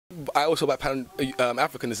I also like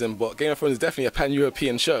Africanism, but Game of Thrones is definitely a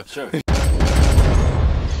pan-European show. Sure.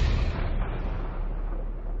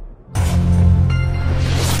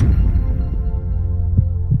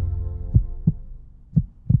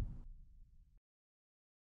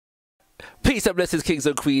 Peace and blessings, kings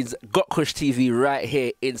and queens. gotKushTV right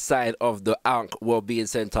here inside of the Ankh Wellbeing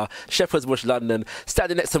Centre, Shepherd's Bush, London.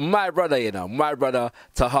 Standing next to my brother, you know, my brother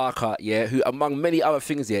Taharqa, yeah, who among many other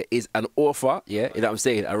things, yeah, is an author, yeah, you know what I'm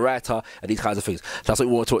saying, a writer, and these kinds of things. That's what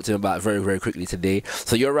we want to talk to him about very, very quickly today.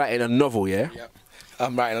 So you're writing a novel, yeah? Yep.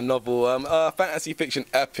 I'm writing a novel, fantasy fiction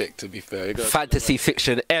epic, to be fair. Fantasy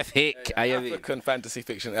fiction epic. African fantasy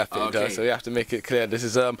fiction epic, okay. So you have to make it clear. This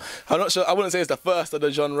is, I'm not sure, I wouldn't say it's the first of the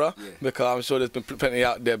genre, because I'm sure there's been plenty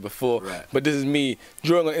out there before. Right. But this is me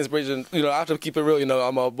drawing on inspiration. You know, I have to keep it real, you know,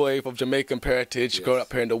 I'm a boy of Jamaican parentage, growing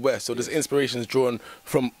up here in the West, so there's inspirations drawn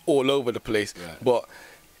from all over the place. Right. But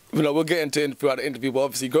you know, we'll get into it throughout the interview, but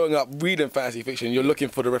obviously growing up reading fantasy fiction, you're looking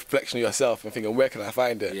for the reflection of yourself and thinking, where can I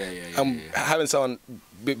find it? Having someone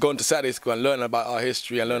going to Saturday school and learning about our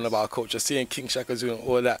history and learning about our culture, seeing King Shaka doing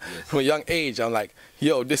all that, from a young age, I'm like,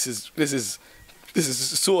 yo, this is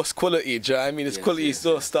source quality, do you know what I mean? It's quality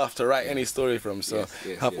source stuff to write any story from, so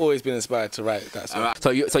I've always been inspired to write that stuff.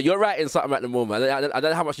 Right. So you're writing something at the moment. I don't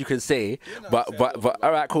know how much you can say, but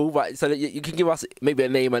all right, cool. But so you can give us maybe a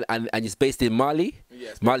name and it's based in Mali?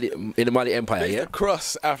 Yes. Mali, in the Mali Empire, it's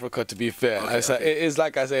across Africa, to be fair. It is,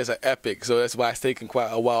 like I say, it's an epic, so that's why it's taken quite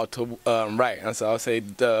a while to write. And so I'll say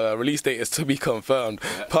the release date is to be confirmed,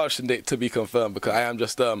 publishing date to be confirmed, because I am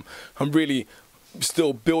just, I'm really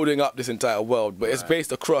still building up this entire world, but it's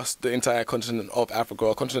based across the entire continent of Africa,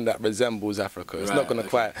 or a continent that resembles Africa. It's not going to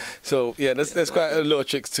quite, so yeah, there's quite a little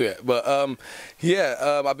tricks to it, but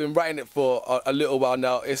I've been writing it for a little while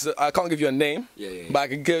now. I can't give you a name, but I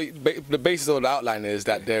can give the basis of the outline is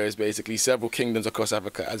that there is basically several kingdoms across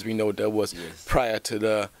Africa, as we know there was prior to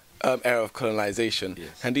the era of colonization,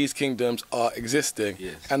 and these kingdoms are existing,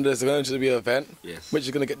 and there's going to be an event which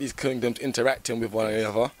is going to get these kingdoms interacting with one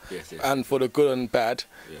another, and for the good and bad,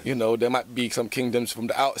 you know, there might be some kingdoms from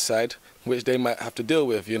the outside which they might have to deal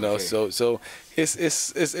with, you know. So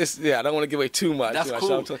it's yeah, I don't want to give away too much. That's cool.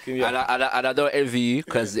 So I'm talking, and I don't envy you,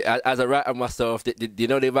 because as a writer myself, you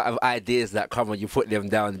know, the amount of ideas that come when you put them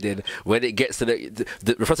down, then when it gets to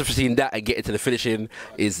the process between that and getting to the finishing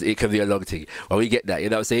it can be a long thing. Well, we get that, you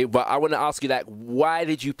know what I'm saying? But I want to ask you, like, why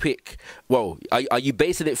did you pick, well, are you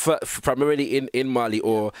basing it primarily in Mali,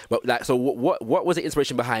 or like, so what was the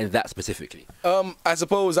inspiration behind that specifically? I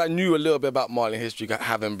suppose I knew a little bit about Mali history,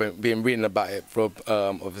 having been reading about it from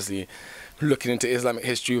obviously looking into Islamic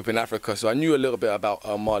history within Africa, so I knew a little bit about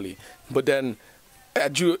Mali. But then I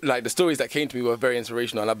drew, like, the stories that came to me were very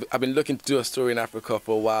inspirational, and I've been looking to do a story in Africa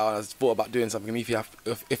for a while, and I thought about doing something in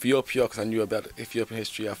Ethiopia, because I knew about Ethiopian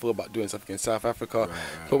history. I thought about doing something in South Africa,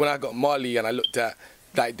 but when I got Mali and I looked at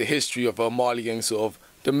like the history of Malian sort of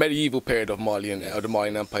the medieval period of Mali and the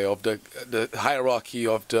Malian Empire, of the hierarchy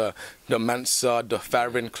of the Mansa, the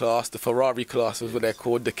Farin class, the Ferrari class was what they're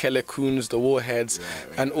called, the Kelekuns, the warheads,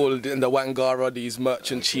 and all the Wangara, these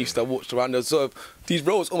merchant chiefs that walked around. So these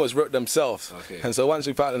roles almost wrote themselves. And so once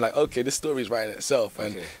we found it, like, okay, this story is writing itself.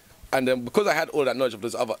 And then because I had all that knowledge of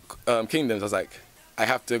those other kingdoms, I was like, I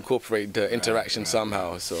have to incorporate the interaction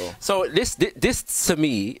somehow. So this to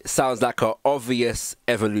me sounds like an obvious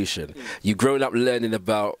evolution. You've grown up learning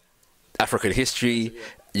about African history.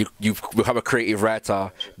 You've become a creative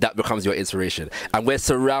writer. That becomes your inspiration. And we're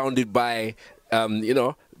surrounded by, you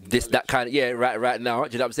know, that kind of, right now,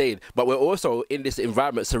 do you know what I'm saying? But we're also in this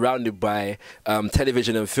environment surrounded by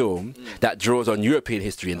television and film that draws on European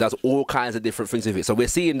history and does all kinds of different things with it. So we're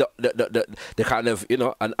seeing the kind of, you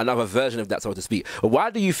know, another version of that, so to speak. But why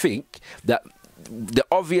do you think that the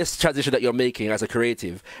obvious transition that you're making as a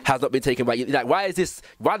creative has not been taken by you? Like,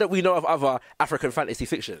 why don't we know of other African fantasy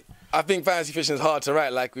fiction? I think fantasy fiction is hard to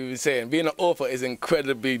write, like we were saying. Being an author is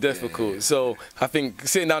incredibly difficult. So I think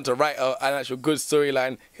sitting down to write an actual good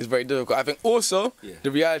storyline is very difficult. I think also the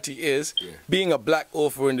reality is being a black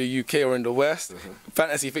author in the UK or in the West,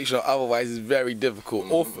 fantasy fiction or otherwise, is very difficult.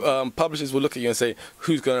 Publishers will look at you and say,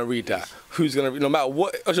 who's going to read that? Who's going to read? No matter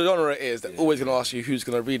what genre it is, they're always going to ask you who's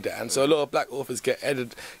going to read that. And so a lot of black authors get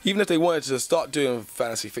edited. Even if they wanted to start doing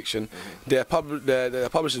fantasy fiction, their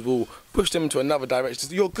publishers will push them into another direction.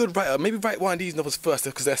 You're a good writer, maybe write one of these novels first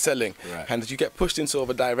because they're selling. And you get pushed in sort of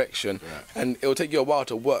a direction, and it will take you a while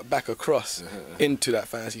to work back across into that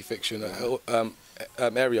fantasy fiction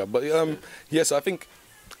area. But yeah, so I think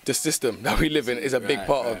the system that we live in is a big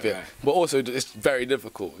part of it. But also, it's very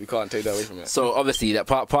difficult. You can't take that away from it. So obviously, that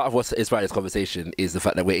part of what's inspired this conversation is the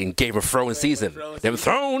fact that we're in Game of Thrones season. Them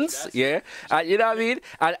Thrones, yeah. And you know what I mean?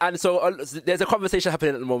 And so there's a conversation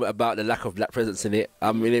happening at the moment about the lack of black presence in it.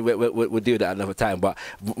 I mean, we'll do that another time. But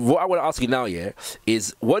what I want to ask you now, yeah,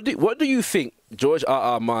 is what do you think George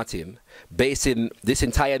R.R. Martin, basing this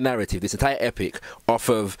entire narrative, this entire epic, off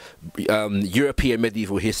of European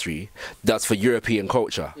medieval history, does for European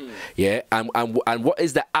culture, yeah, and what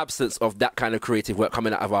is the absence of that kind of creative work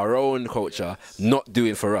coming out of our own culture not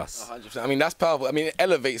doing for us? 100%. I mean, that's powerful. I mean, it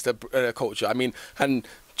elevates the culture. I mean, and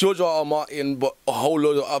George R.R. Martin, but a whole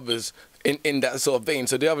load of others in that sort of vein.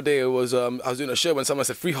 So the other day it was I was doing a show when someone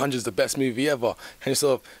said 300 is the best movie ever, and it's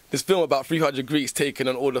sort of this film about 300 Greeks taken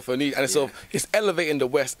an order for need, and it's sort of it's elevating the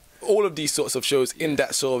West. All of these sorts of shows in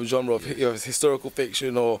that sort of genre of historical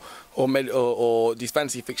fiction or these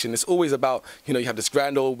fantasy fiction, it's always about, you know, you have this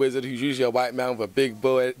grand old wizard who's usually a white man with a big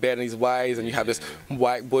beard and he's wise, and you have this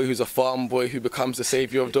white boy who's a farm boy who becomes the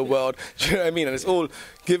savior of the world. Do you know what I mean? And it's all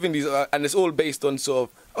giving these, and it's all based on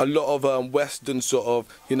sort of a lot of Western sort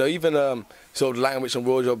of, you know, even sort of language and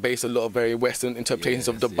words are based on a lot of very Western interpretations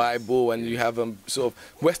of the Bible, and you have sort of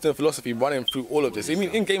Western philosophy running through all of this. I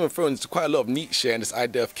mean, in Game of Thrones, quite a lot of Nietzsche and this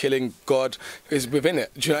idea of killing God is within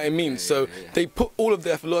it. Do you know what I mean? So they put all of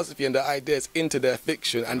their philosophy and their ideas into their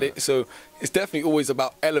fiction, and so it's definitely always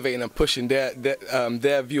about elevating and pushing their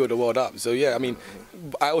view of the world up. So yeah, I mean,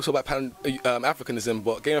 I also like Africanism,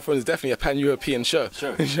 but Game of Thrones is definitely a pan-European show.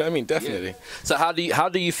 Sure. You know what I mean? Definitely. Yeah. So how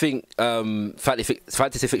do you think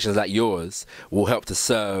fantasy fictions like yours will help to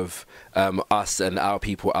serve us and our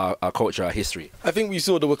people, our culture, our history? I think we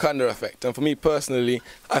saw the Wakanda effect, and for me personally,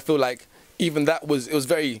 I feel like even that was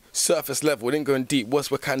very surface level. It didn't go in deep. What's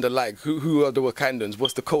Wakanda like? Who are the Wakandans?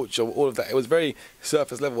 What's the culture? All of that. It was very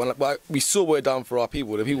surface level. And but we saw what it done for our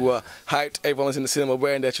people. The people were hyped. Everyone was in the cinema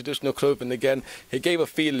wearing their traditional clothing again. It gave a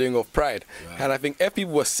feeling of pride. And I think if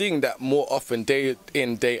people were seeing that more often, day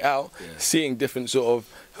in, day out, seeing different sort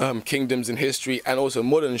of kingdoms in history, and also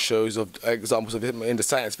modern shows of examples of it in the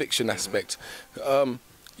science fiction aspect,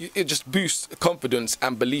 it just boosts confidence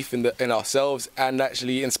and belief in ourselves, and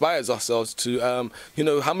actually inspires ourselves to, you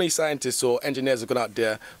know, how many scientists or engineers have gone out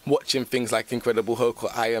there watching things like Incredible Hulk or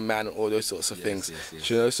Iron Man or those sorts of things.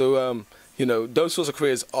 You know, so you know, those sorts of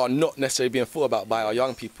careers are not necessarily being thought about by our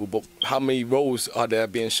young people, but how many roles are there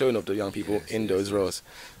being shown of the young people in those roles?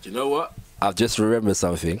 Do you know what? I've just remembered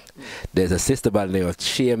something. There's a sister by the name of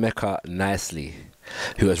Chiamaka Nicely,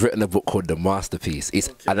 who has written a book called The Masterpiece.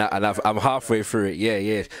 I'm halfway through it.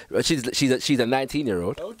 Yeah. She's a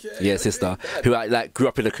 19-year-old. Sister who I grew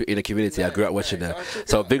up in a community. I grew up watching her.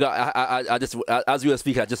 So big up. I just, as we were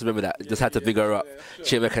speaking, I just remember that. Just had to big her up,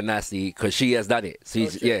 Chiamaka Nicely, because she has done it. You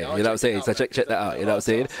know what I'm saying. So check that out. You know what I'm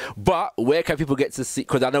saying. But where can people get to see?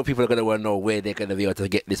 Because I know people are going to want to know where they're going to be able to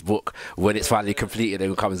get this book when it's finally completed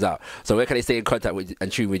and it comes out. So where can they stay in contact with and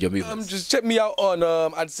tune with your movements? Just check me out on.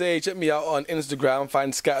 I'd say check me out on Instagram.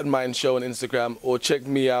 Find Scattered Mind Show on Instagram, or check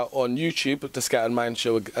me out on YouTube, the Scattered Mind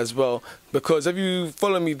Show as well. Because if you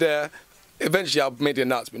follow me there, eventually I'll make the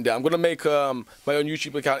announcement there. I'm going to make my own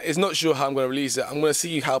YouTube account. It's not sure how I'm going to release it. I'm going to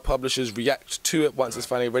see how publishers react to it once it's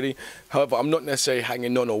finally ready. However, I'm not necessarily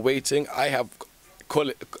hanging on or waiting. I have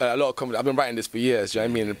a lot of confidence. I've been writing this for years, do you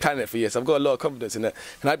know what I mean, and planning it for years. I've got a lot of confidence in it,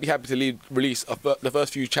 and I'd be happy to release the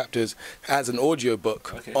first few chapters as an audio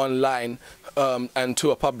book online, and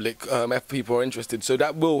to a public if people are interested. So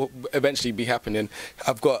that will eventually be happening.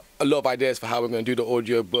 I've got a lot of ideas for how we're going to do the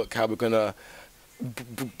audio book, how we're going to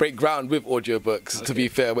break ground with audiobooks, to be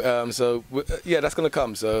fair. So yeah, that's going to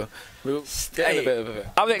come. So we'll get in a bit of it.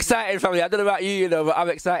 I'm excited, family. I don't know about you, but I'm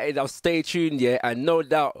excited. I'll stay tuned, and no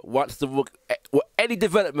doubt once the book, any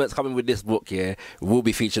developments coming with this book, will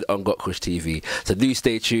be featured on gotKushTV. So do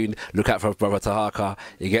stay tuned. Look out for brother Taharqa.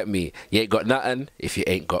 You get me? You ain't got nothing if you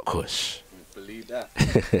ain't got Kush. Believe that.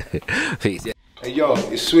 Peace. Hey yo,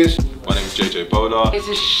 it's Swiss. My name is JJ Bola. This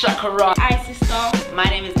is ShakaRa. Hi sister. My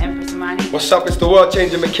name is Empress Amani. What's up? It's the world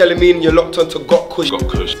changer McKellamine. You're locked onto gotKush.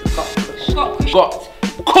 gotKush.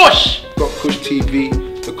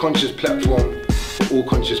 gotKushTV, the conscious platform for all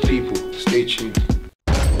conscious people. Stay tuned.